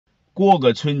过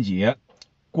个春节，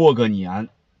过个年，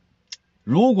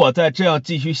如果再这样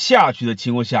继续下去的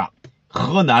情况下，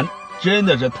河南真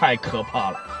的是太可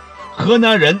怕了，河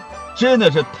南人真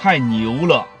的是太牛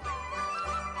了。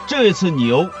这一次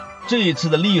牛，这一次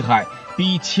的厉害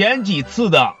比前几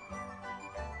次的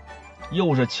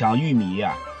又是抢玉米，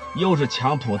又是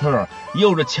抢土豆，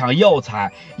又是抢药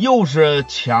材，又是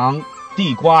抢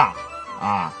地瓜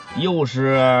啊，又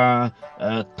是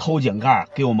偷井盖，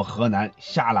给我们河南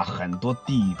下了很多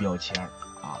地域标签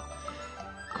啊。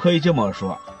可以这么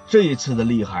说，这一次的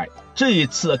厉害，这一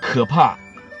次的可怕，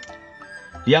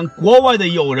连国外的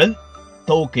友人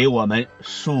都给我们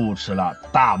竖起了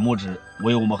大拇指，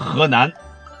为我们河南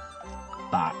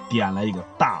点了一个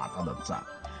大大的赞。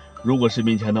如果视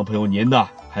频前的朋友您呢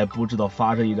还不知道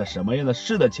发生一个什么样的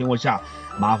事的情况下，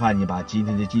麻烦你把今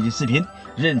天的这期视频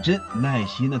认真耐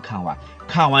心的看完，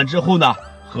看完之后呢，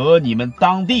和你们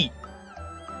当地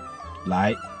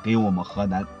来给我们河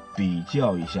南比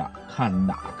较一下，看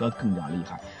哪个更加厉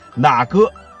害，哪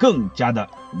个更加的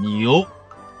牛。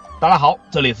大家好，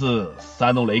这里是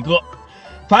山东雷哥。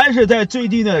凡是在最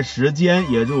近的时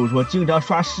间，也就是说经常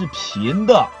刷视频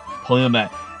的朋友们，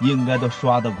应该都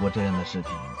刷到过这样的视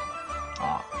频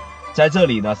啊。在这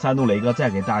里呢，山东雷哥再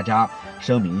给大家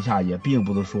声明一下，也并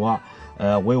不是说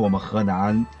为我们河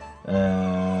南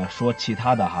说其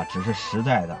他的哈，只是实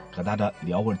在的和大家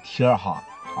聊会儿天哈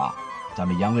啊。咱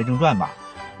们言归正传吧。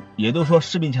也就是说，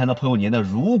视频前的朋友您呢，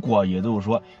如果也就是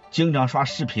说经常刷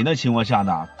视频的情况下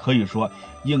呢，可以说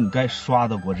应该刷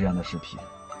到过这样的视频。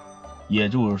也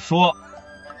就是说，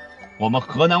我们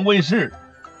河南卫视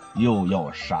又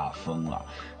要杀疯了。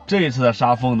这一次的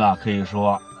杀疯呢，可以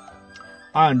说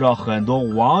按照很多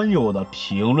网友的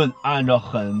评论，按照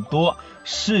很多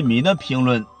市民的评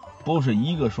论，不是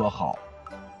一个说好，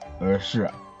而是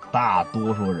大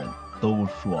多数人都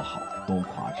说好，都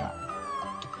夸赞。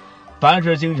凡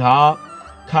是经常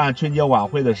看春节晚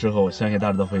会的时候，相信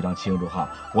大家都非常清楚哈，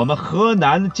我们河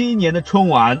南今年的春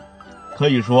晚可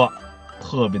以说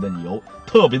特别的牛，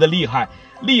特别的厉害，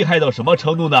厉害到什么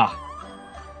程度呢？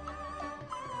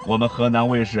我们河南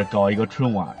卫视搞一个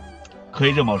春晚，可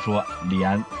以这么说，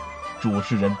连主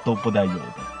持人都不带有的。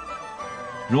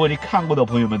如果你看过的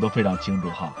朋友们都非常清楚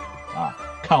哈，啊，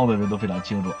看过的人都非常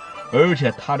清楚，而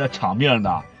且他的场面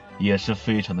呢也是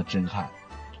非常的震撼，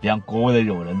连国外的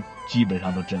友人基本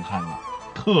上都震撼了，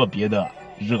特别的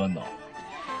热闹。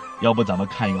要不咱们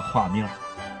看一个画面，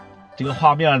这个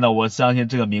画面呢，我相信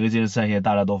这个明星相信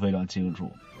大家都非常清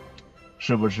楚，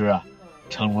是不是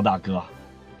成龙大哥？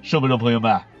是不是朋友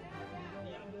们？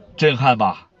震撼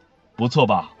吧，不错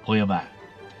吧，朋友们？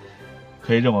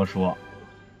可以这么说，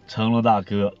成龙大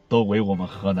哥都为我们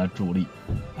河南助力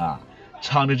啊！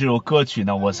唱的这首歌曲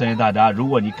呢，我相信大家，如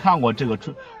果你看过这个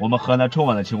我们河南春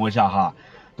晚的情况下哈，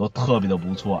都特别的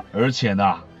不错，而且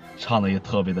呢，唱的也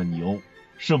特别的牛，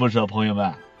是不是朋友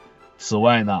们？此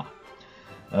外呢，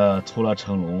除了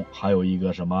成龙，还有一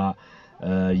个什么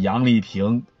杨丽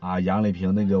萍啊，杨丽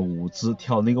萍那个舞姿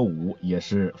跳那个舞也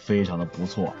是非常的不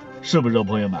错，是不是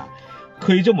朋友们？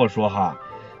可以这么说哈，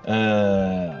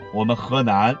我们河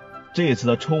南这一次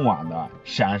的春晚呢，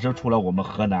显示出了我们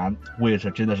河南卫视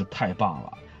真的是太棒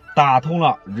了，打通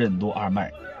了任督二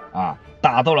脉啊，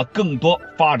打到了更多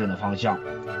发展的方向，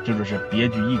这就是别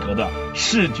具一格的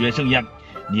视觉盛宴，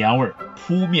年味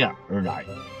扑面而来。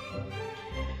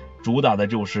主打的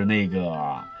就是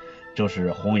就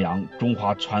是弘扬中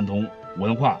华传统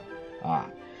文化啊，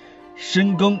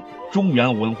深耕中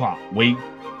原文化，为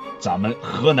咱们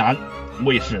河南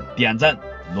卫视点赞，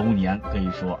龙年可以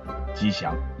说吉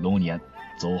祥，龙年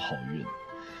走好运。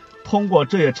通过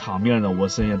这些场面呢，我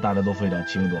相信大家都非常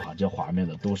清楚哈，这画面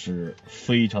呢都是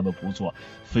非常的不错，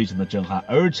非常的震撼，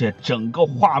而且整个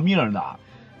画面呢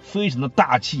非常的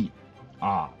大气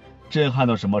啊，震撼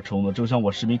到什么程度？就像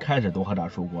我视频开始都和大家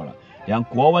说过了，连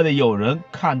国外的友人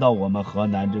看到我们河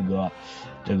南这个，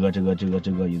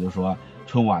也就是说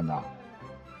春晚呢，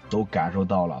都感受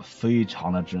到了非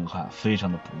常的震撼，非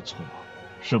常的不错，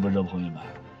是不是朋友们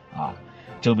啊？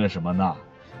证明什么呢？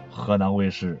河南卫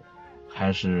视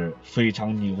还是非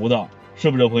常牛的，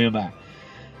是不是朋友们？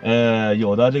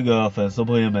有的这个粉丝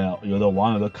朋友们，有的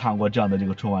网友都看过这样的这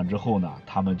个春晚之后呢，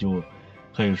他们就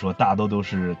可以说大多都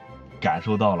是感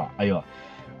受到了，哎呦，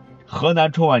河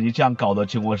南春晚你这样搞的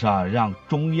情况下，让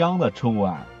中央的春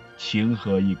晚情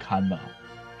何以堪呢？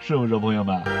是不是朋友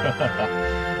们？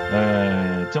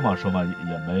这么说嘛，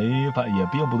也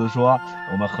并不是说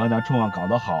我们河南春晚搞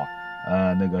得好，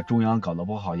那个中央搞得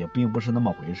不好，也并不是那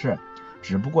么回事。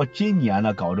只不过今年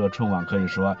呢，搞这个春晚可以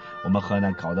说我们河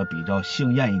南搞得比较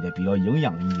兴艳一点，比较营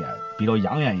养一点，比较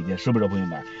养眼一点，是不是朋友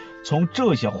们？从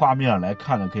这些画面来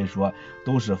看呢，可以说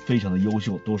都是非常的优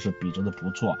秀，都是比较的不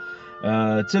错。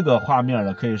这个画面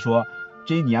呢，可以说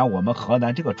今年我们河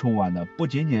南这个春晚呢，不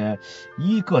仅仅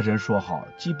一个人说好，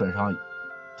基本上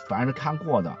凡是看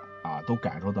过的啊，都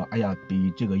感受到，哎呀，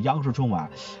比这个央视春晚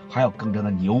还要更加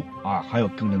的牛啊，还要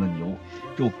更加的牛，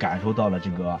就感受到了这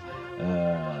个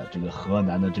河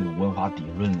南的这个文化底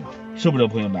蕴了，是不是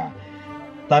朋友们？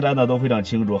大家呢都非常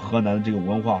清楚，河南的这个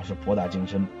文化是博大精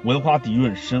深，文化底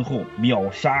蕴深厚，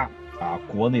秒杀啊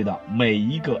国内的每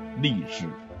一个历史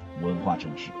文化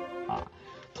城市啊。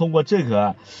通过这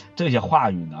些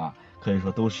话语呢，可以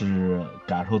说都是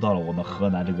感受到了我们河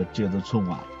南这次春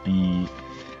晚比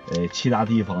其他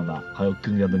地方呢还有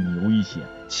更加的牛一些，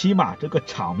起码这个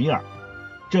场面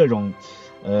这种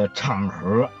场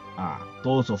合啊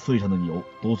都是非常的牛，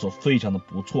都是非常的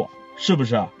不错，是不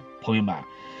是朋友们？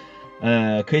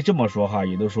可以这么说哈，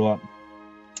也都说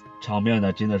场面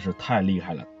呢真的是太厉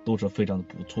害了，都是非常的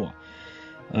不错。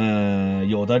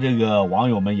有的这个网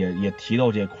友们也提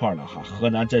到这块了哈，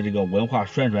河南在这个文化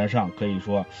宣传上可以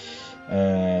说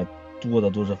做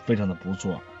的都是非常的不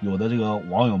错。有的这个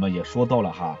网友们也说到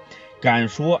了哈，敢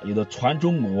说有的全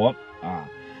中国啊，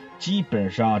基本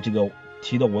上这个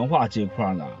提到文化这一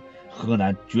块呢，河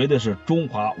南绝对是中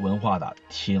华文化的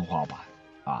天花板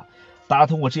啊。大家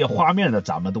通过这些画面呢，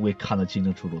咱们都会看得清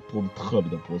清楚楚，都特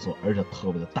别的不错，而且特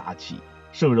别的大气，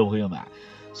是不是朋友们？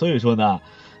所以说呢，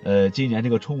今年这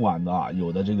个春晚呢，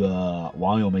有的这个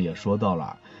网友们也说到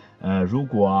了，如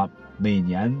果每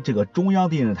年这个中央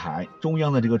电视台中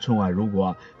央的这个春晚如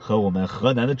果和我们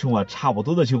河南的春晚差不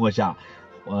多的情况下，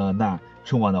那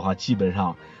春晚的话基本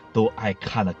上都爱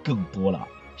看的更多了，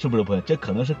是不是朋友？这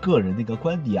可能是个人的一个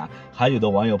观点啊。还有的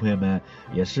网友朋友们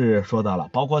也是说到了，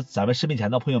包括咱们视频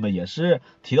前的朋友们也是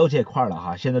提到这块了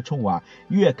哈。现在春晚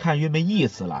越看越没意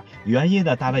思了，原因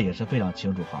呢大家也是非常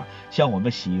清楚哈。像我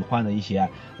们喜欢的一些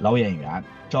老演员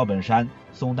赵本山、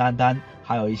宋丹丹，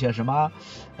还有一些什么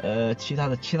其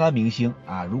他明星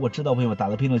啊，如果知道朋友们打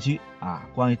到评论区啊，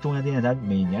关于中央电视台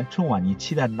每年春晚你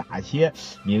期待哪些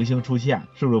明星出现，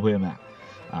是不是朋友们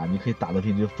啊？你可以打到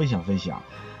评论区分享。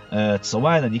此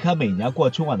外呢，你看每年过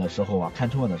春晚的时候啊，看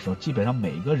春晚的时候，基本上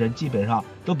每个人基本上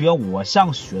都比如我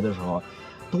上学的时候，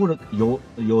都是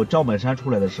有赵本山出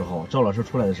来的时候，赵老师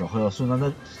出来的时候，还有宋丹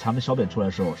丹他们小本出来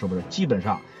的时候，是不是基本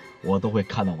上我都会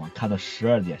看到看到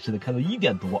12点，甚至看到1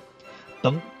点多，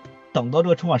等到这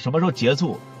个春晚什么时候结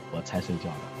束，我才睡觉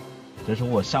的。这是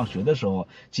我上学的时候，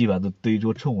基本上都对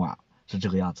着春晚是这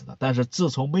个样子的。但是自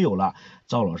从没有了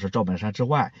赵老师赵本山之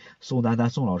外，宋丹丹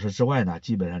宋老师之外呢，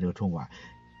基本上这个春晚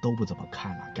都不怎么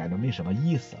看了，感觉没什么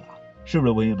意思了，是不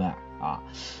是朋友们啊？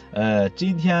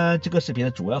今天这个视频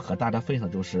呢，主要和大家分享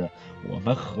就是我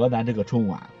们河南这个春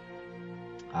晚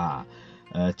啊，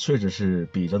确实是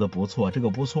比较的不错。这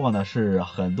个不错呢，是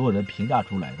很多人评价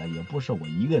出来的，也不是我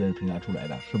一个人评价出来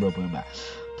的，是不是朋友们？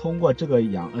通过这个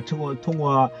通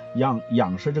过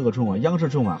央视这个春晚，央视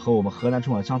春晚和我们河南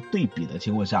春晚相对比的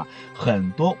情况下，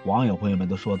很多网友朋友们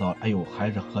都说到，哎呦，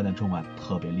还是河南春晚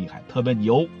特别厉害，特别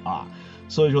牛啊！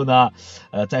所以说呢，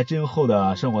在今后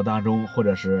的生活当中，或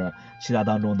者是其他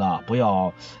当中呢，不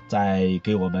要再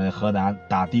给我们河南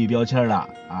打地域标签了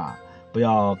啊！不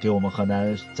要给我们河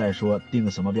南再说定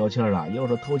什么标签了，又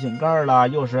是偷井盖了，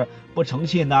又是不诚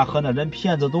信的，河南人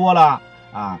骗子多了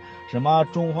啊！什么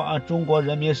中国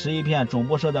人民11片总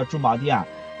部设在驻马店，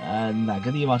哪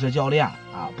个地方是教练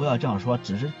啊？不要这样说，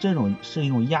只是这种是一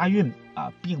种押韵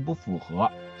啊，并不符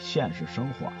合现实生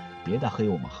活，别再黑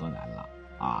我们河南了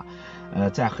啊！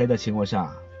在黑的情况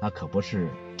下，那可不是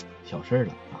小事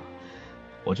了啊！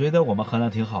我觉得我们河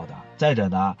南挺好的。再者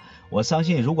呢，我相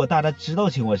信如果大家知道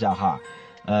情况下哈，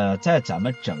在咱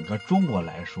们整个中国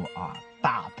来说啊，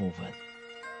大部分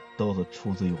都是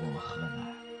出自于我们河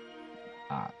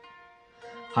南啊。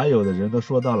还有的人都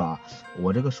说到了，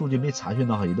我这个数据没查询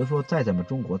到哈，也都说在咱们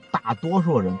中国大多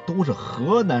数人都是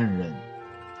河南人，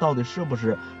到底是不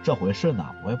是这回事呢？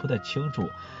我也不太清楚。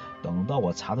等到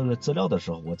我查到这资料的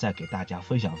时候，我再给大家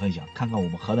分享，看看我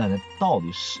们河南人到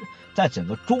底是在整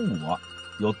个中国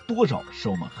有多少是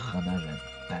我们河南人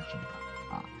诞生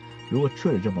的啊！如果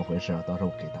确实这么回事，到时候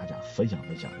给大家分享，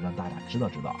让大家知道。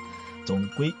总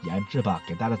归言之吧，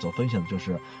给大家做分享的就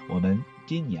是我们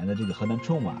今年的这个河南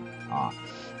春晚啊，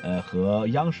和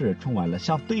央视春晚的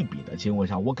相对比的情况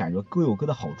下，我感觉各有各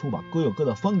的好处吧，各有各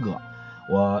的风格。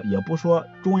我也不说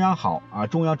中央好啊，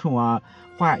中央春晚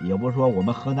坏，也不是说我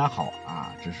们河南好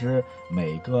啊，只是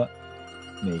每个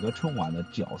春晚的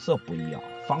角色不一样，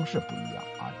方式不一样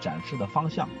啊，展示的方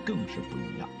向更是不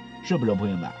一样，是不是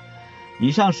朋友们？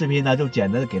以上视频呢，就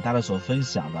简单的给大家所分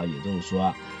享的，也就是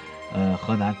说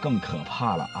河南更可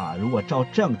怕了啊！如果照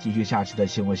这样继续下去的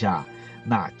情况下，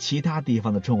那其他地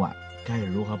方的春晚该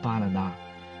如何办了呢？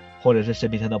或者是视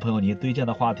频前的朋友，你对这样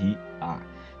的话题啊，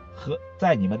和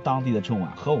在你们当地的春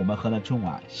晚和我们河南春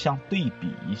晚相对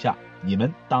比一下，你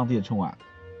们当地的春晚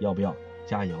要不要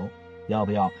加油？要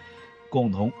不要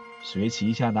共同学习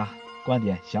一下呢？观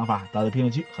点想法到评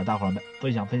论区和大伙儿们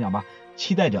分享吧，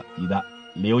期待着你的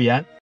留言。